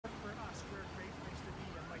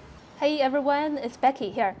Hey everyone, it's Becky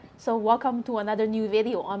here. So welcome to another new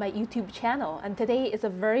video on my YouTube channel. And today is a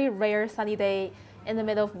very rare sunny day in the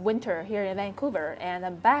middle of winter here in Vancouver. And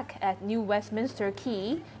I'm back at New Westminster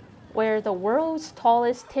Quay, where the world's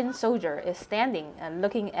tallest tin soldier is standing and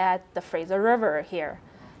looking at the Fraser River here.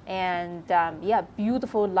 And yeah,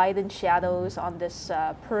 beautiful light and shadows on this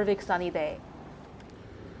perfect sunny day.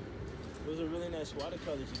 Those are really nice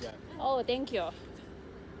watercolors you got. Oh, thank you.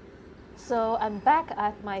 So I'm back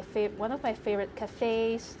at one of my favorite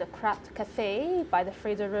cafes, the Craft Cafe by the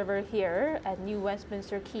Fraser River here at New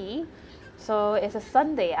Westminster Quay. So it's a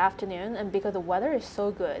Sunday afternoon, and because the weather is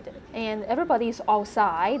so good and everybody's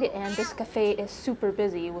outside, and this cafe is super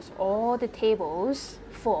busy with all the tables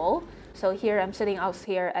full. So here I'm sitting out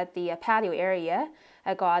here at the patio area.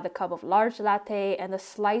 I got a cup of large latte and a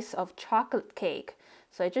slice of chocolate cake.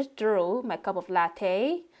 So I just drew my cup of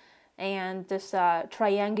latte and this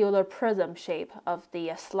triangular prism shape of the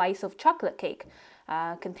slice of chocolate cake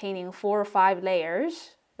containing 4 or 5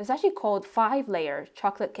 layers. It's actually called 5-layer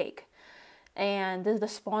chocolate cake. And this is the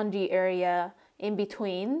spongy area in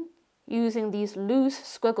between, using these loose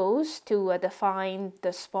squiggles to define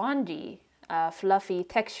the spongy, fluffy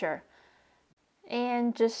texture.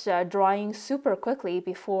 And just drawing super quickly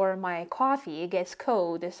before my coffee gets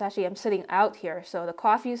cold. Especially I'm sitting out here, so the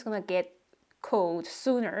coffee is gonna get cold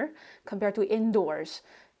sooner compared to indoors.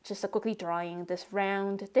 Just quickly drawing this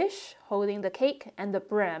round dish holding the cake and the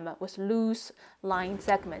brim with loose line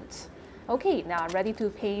segments. Okay, now I'm ready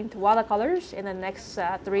to paint watercolors in the next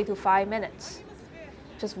 3 to 5 minutes.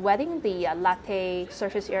 Just wetting the latte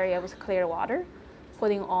surface area with clear water,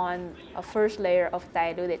 putting on a first layer of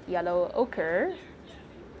diluted yellow ochre.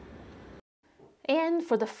 And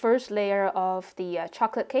for the first layer of the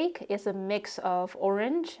chocolate cake, it's a mix of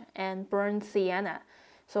orange and burnt sienna.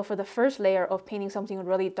 So for the first layer of painting something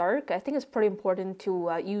really dark, I think it's pretty important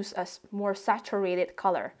to use a more saturated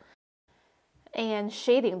color. And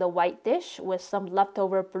shading the white dish with some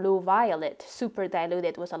leftover blue violet, super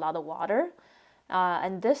diluted with a lot of water.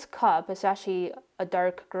 And this cup is actually a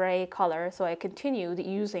dark gray color, so I continued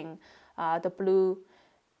using the blue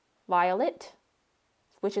violet,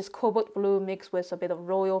 which is cobalt blue mixed with a bit of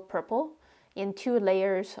royal purple, in 2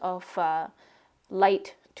 layers of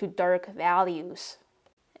light to dark values,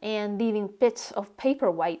 and leaving bits of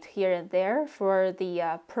paper white here and there for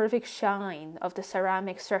the perfect shine of the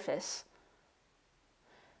ceramic surface.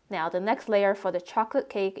 Now the next layer for the chocolate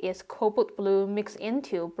cake is cobalt blue mixed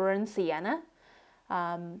into burnt sienna,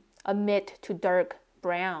 a mid to dark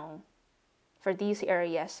brown for these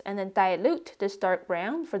areas, and then dilute this dark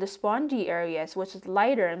brown for the spongy areas, which is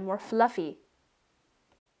lighter and more fluffy.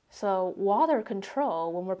 So water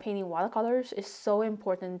control when we're painting watercolors is so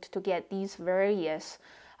important to get these various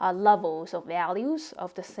levels of values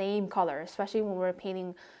of the same color, especially when we're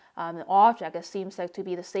painting an object that seems like to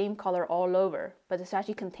be the same color all over, but it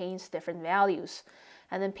actually contains different values.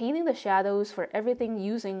 And then painting the shadows for everything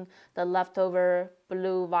using the leftover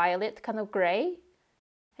blue-violet kind of gray.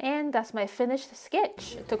 And that's my finished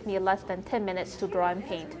sketch. It took me less than 10 minutes to draw and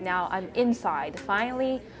paint. Now I'm inside.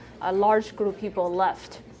 Finally, a large group of people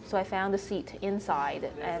left. So I found a seat inside,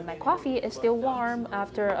 and my coffee is still warm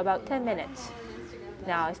after about 10 minutes.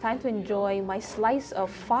 Now it's time to enjoy my slice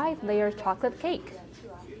of 5-layer chocolate cake.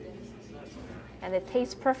 And it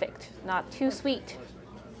tastes perfect, not too sweet.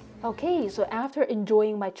 Okay, so after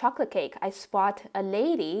enjoying my chocolate cake, I spot a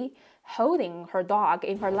lady holding her dog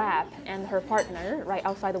in her lap and her partner right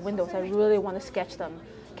outside the window. So I really want to sketch them,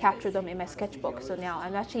 capture them in my sketchbook. So now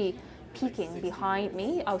I'm actually peeking behind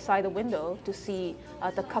me outside the window to see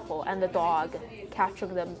the couple and the dog,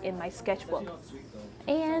 capturing them in my sketchbook.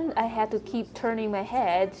 And I had to keep turning my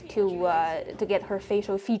head to get her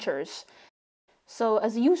facial features. So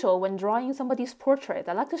as usual, when drawing somebody's portrait,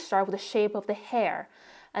 I like to start with the shape of the hair,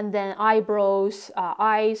 and then eyebrows,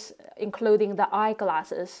 eyes, including the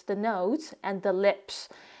eyeglasses, the nose, and the lips,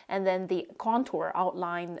 and then the contour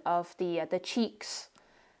outline of the cheeks.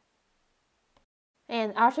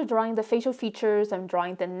 And after drawing the facial features, I'm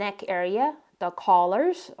drawing the neck area, the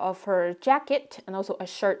collars of her jacket, and also a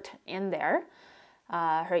shirt in there.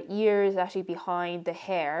 Her ears actually behind the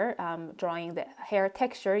hair, drawing the hair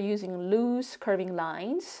texture using loose curving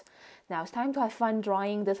lines. Now it's time to have fun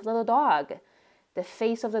drawing this little dog. The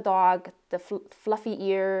face of the dog, the fluffy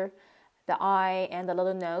ear, the eye, and the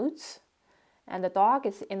little nose. And the dog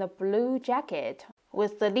is in a blue jacket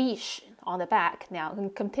with the leash on the back. Now I'm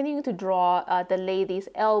continuing to draw the lady's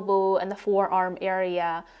elbow and the forearm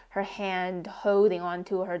area, her hand holding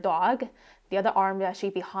onto her dog, the other arm actually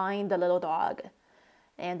behind the little dog.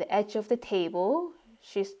 And the edge of the table,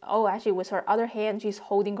 actually with her other hand, she's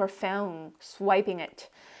holding her phone, swiping it.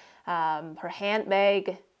 her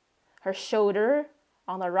handbag, her shoulder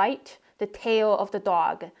on the right, the tail of the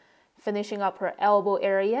dog, finishing up her elbow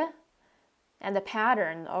area, and the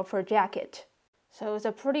pattern of her jacket. So it's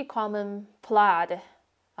a pretty common plaid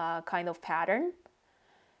kind of pattern.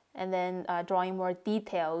 And then drawing more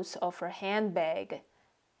details of her handbag, a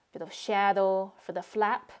bit of shadow for the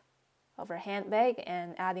flap of her handbag,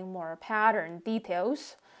 and adding more pattern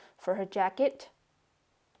details for her jacket.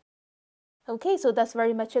 Okay, so that's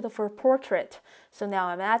very much it for portrait. So now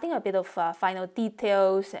I'm adding a bit of final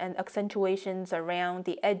details and accentuations around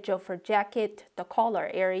the edge of her jacket, the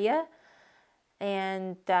collar area,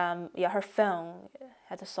 and yeah, her phone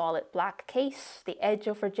has a solid black case, the edge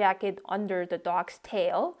of her jacket under the dog's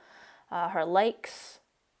tail, her legs.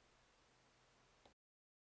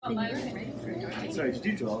 Sorry, did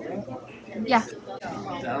you draw that? Yeah.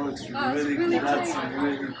 That looks really cool. That's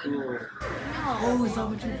really cool. Oh, is that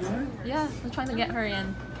what you're doing? Yeah, I'm trying to get her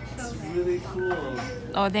in. That's really cool.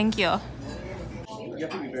 Oh, thank you. You have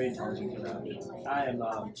to be very intelligent for that. I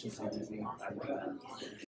am just so busy.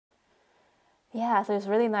 Yeah, so it's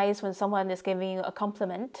really nice when someone is giving you a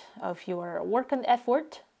compliment of your work and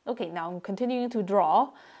effort. Okay, now I'm continuing to draw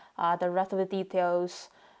the rest of the details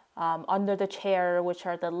under the chair, which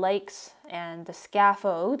are the legs and the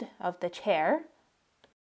scaffold of the chair.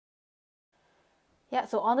 Yeah,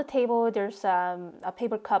 so on the table there's a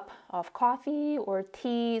paper cup of coffee or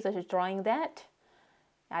tea, so just drawing that.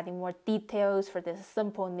 Adding more details for this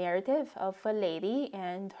simple narrative of a lady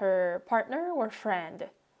and her partner or friend.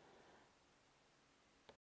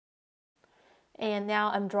 And now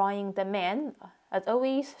I'm drawing the man, as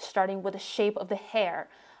always, starting with the shape of the hair,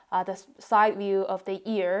 the side view of the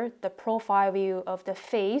ear, the profile view of the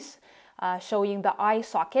face, showing the eye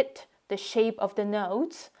socket, the shape of the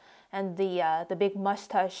nose, and the big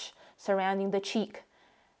mustache surrounding the cheek.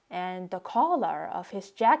 And the collar of his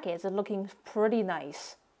jacket is looking pretty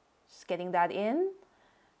nice. Just getting that in.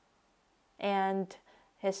 And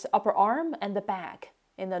his upper arm and the back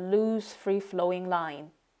in a loose, free-flowing line.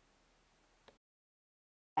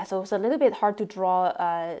 So it's a little bit hard to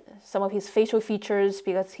draw some of his facial features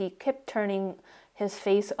because he kept turning his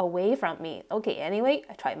face away from me. Okay, anyway,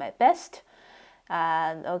 I tried my best.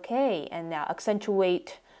 Okay, and now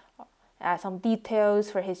accentuate some details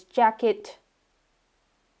for his jacket.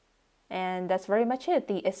 And that's very much it,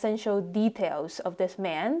 the essential details of this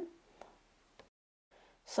man.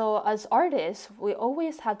 So as artists, we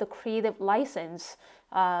always have the creative license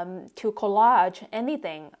to collage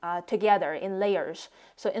anything together in layers.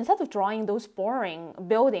 So instead of drawing those boring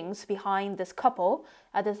buildings behind this couple,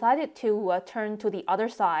 I decided to turn to the other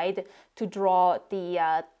side to draw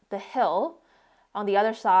the hill on the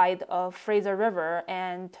other side of Fraser River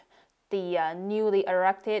and the newly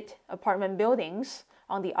erected apartment buildings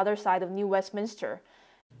on the other side of New Westminster.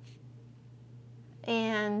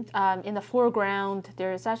 And in the foreground,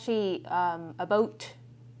 there's actually a boat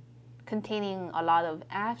containing a lot of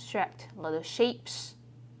abstract little shapes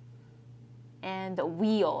and a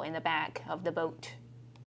wheel in the back of the boat.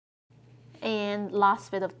 And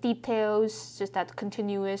last bit of details, just that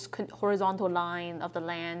continuous horizontal line of the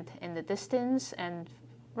land in the distance, and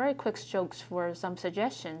very quick strokes for some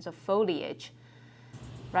suggestions of foliage.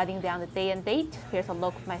 Writing down the day and date. Here's a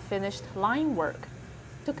look at my finished line work.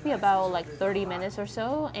 Took me about like 30 minutes or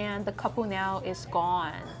so, and the couple now is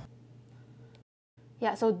gone.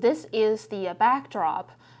 Yeah, so this is the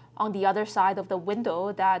backdrop on the other side of the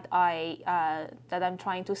window that I'm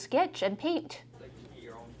trying to sketch and paint.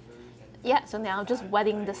 Yeah, so now just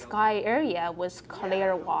wetting the sky area with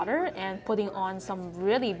clear water and putting on some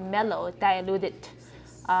really mellow, diluted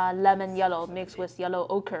lemon yellow mixed with yellow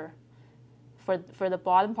ochre for the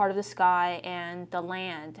bottom part of the sky and the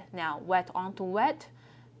land. Now wet onto wet.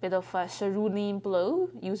 Bit of cerulean blue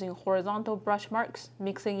using horizontal brush marks,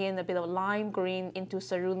 mixing in a bit of lime green into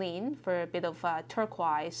cerulean for a bit of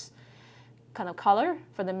turquoise kind of color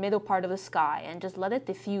for the middle part of the sky, and just let it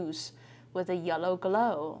diffuse with a yellow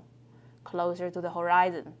glow closer to the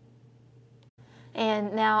horizon.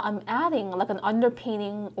 And now I'm adding like an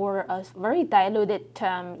underpainting or a very diluted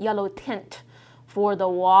yellow tint for the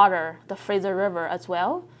water, the Fraser River as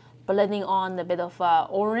well, blending on a bit of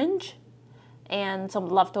orange and some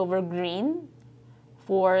leftover green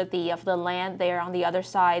for the land there on the other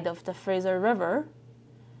side of the Fraser River.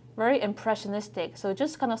 Very impressionistic. So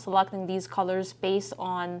just kind of selecting these colors based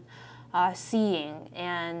on seeing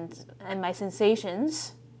and my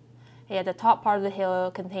sensations. Yeah, the top part of the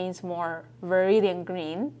hill contains more viridian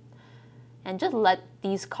green, and just let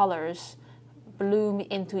these colors bloom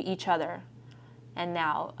into each other. And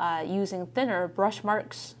now using thinner brush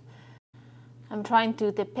marks, I'm trying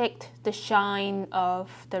to depict the shine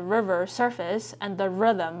of the river surface and the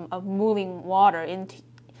rhythm of moving water into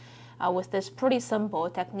with this pretty simple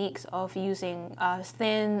techniques of using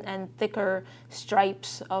thin and thicker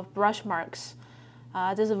stripes of brush marks.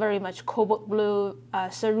 This is very much cobalt blue,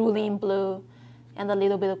 cerulean blue, and a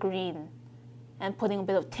little bit of green. And putting a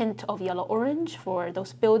bit of tint of yellow-orange for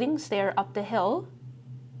those buildings there up the hill.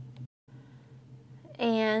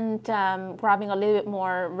 And grabbing a little bit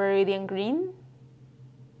more viridian green.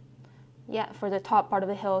 Yeah, for the top part of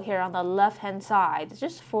the hill here on the left-hand side,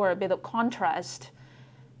 just for a bit of contrast.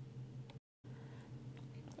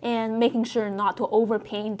 And making sure not to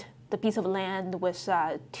overpaint the piece of land with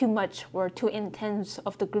too much or too intense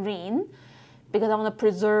of the green, because I want to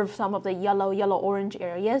preserve some of the yellow-orange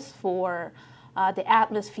areas for the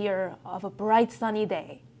atmosphere of a bright sunny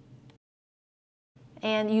day.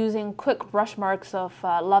 And using quick brush marks of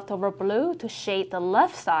leftover blue to shade the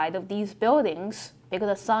left side of these buildings, because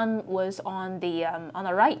the sun was on the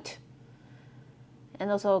right. And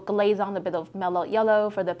also glaze on a bit of mellow yellow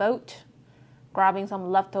for the boat. Grabbing some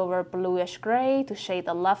leftover bluish gray to shade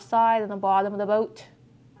the left side and the bottom of the boat.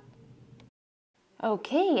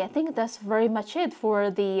 Okay, I think that's very much it for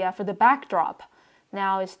the backdrop.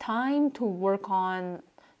 Now it's time to work on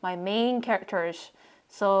my main characters.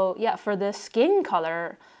 So yeah, for the skin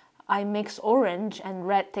color, I mix orange and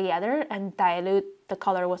red together and dilute the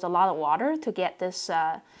color with a lot of water to get this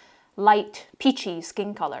light peachy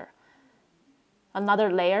skin color. Another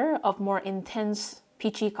layer of more intense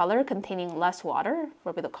peachy color containing less water for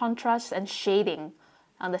a bit of contrast and shading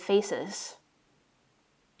on the faces.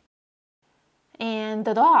 And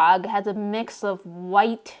the dog has a mix of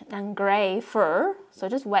white and gray fur, so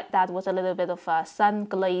just wet that with a little bit of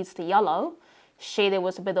sun-glazed yellow, shaded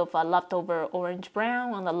with a bit of leftover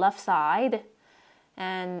orange-brown on the left side.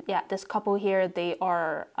 And yeah, this couple here, they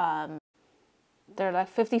are they're like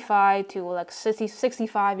 55 to like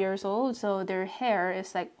 65 years old, so their hair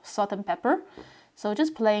is like salt and pepper. So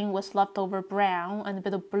just playing with leftover brown and a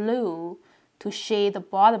bit of blue to shade the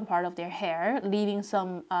bottom part of their hair, leaving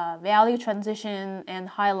some value transition and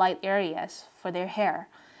highlight areas for their hair.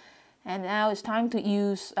 And now it's time to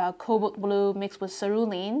use cobalt blue mixed with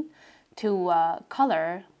cerulean to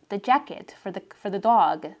color the jacket for the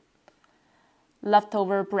dog.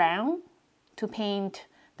 Leftover brown to paint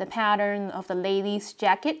the pattern of the lady's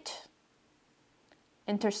jacket.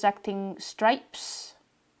 Intersecting stripes.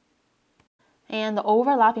 And the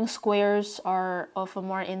overlapping squares are of a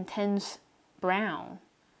more intense brown.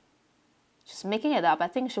 Just making it up. I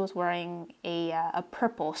think she was wearing a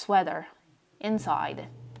purple sweater inside.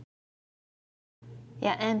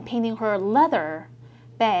 Yeah, and painting her leather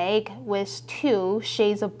bag with 2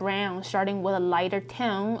 shades of brown, starting with a lighter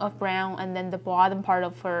tone of brown, and then the bottom part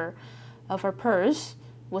of her purse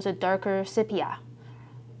was a darker sepia.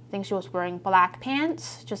 I think she was wearing black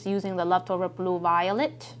pants, just using the leftover blue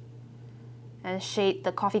violet. And shade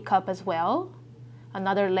the coffee cup as well.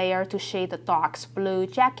 Another layer to shade the dog's blue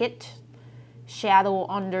jacket. Shadow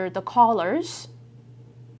under the collars.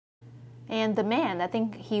 And the man, I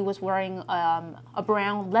think he was wearing a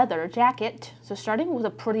brown leather jacket. So starting with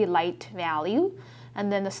a pretty light value,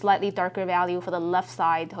 and then a slightly darker value for the left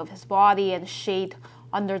side of his body and shade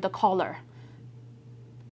under the collar.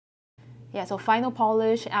 Yeah, so final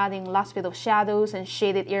polish, adding last bit of shadows and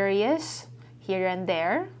shaded areas here and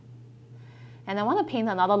there. And I want to paint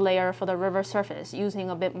another layer for the river surface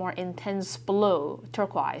using a bit more intense blue,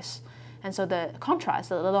 turquoise. And so the contrast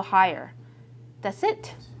is a little higher. That's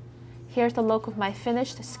it. Here's the look of my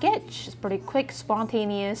finished sketch. It's pretty quick,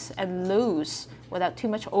 spontaneous, and loose without too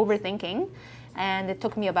much overthinking. And it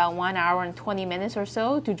took me about 1 hour and 20 minutes or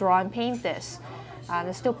so to draw and paint this.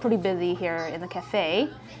 It's still pretty busy here in the cafe.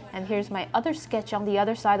 And here's my other sketch on the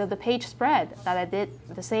other side of the page spread that I did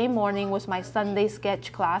the same morning with my Sunday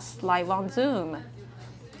sketch class live on Zoom.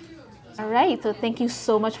 Alright, so thank you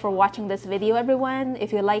so much for watching this video, everyone.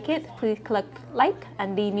 If you like it, please click like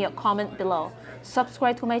and leave me a comment below.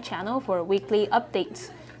 Subscribe to my channel for weekly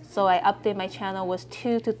updates. So I update my channel with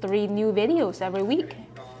 2 to 3 new videos every week.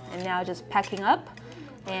 And now just packing up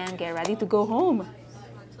and get ready to go home.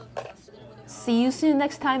 See you soon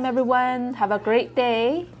next time, everyone. Have a great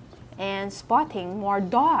day. And spotting more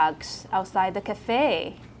dogs outside the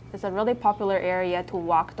cafe. It's a really popular area to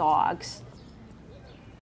walk dogs.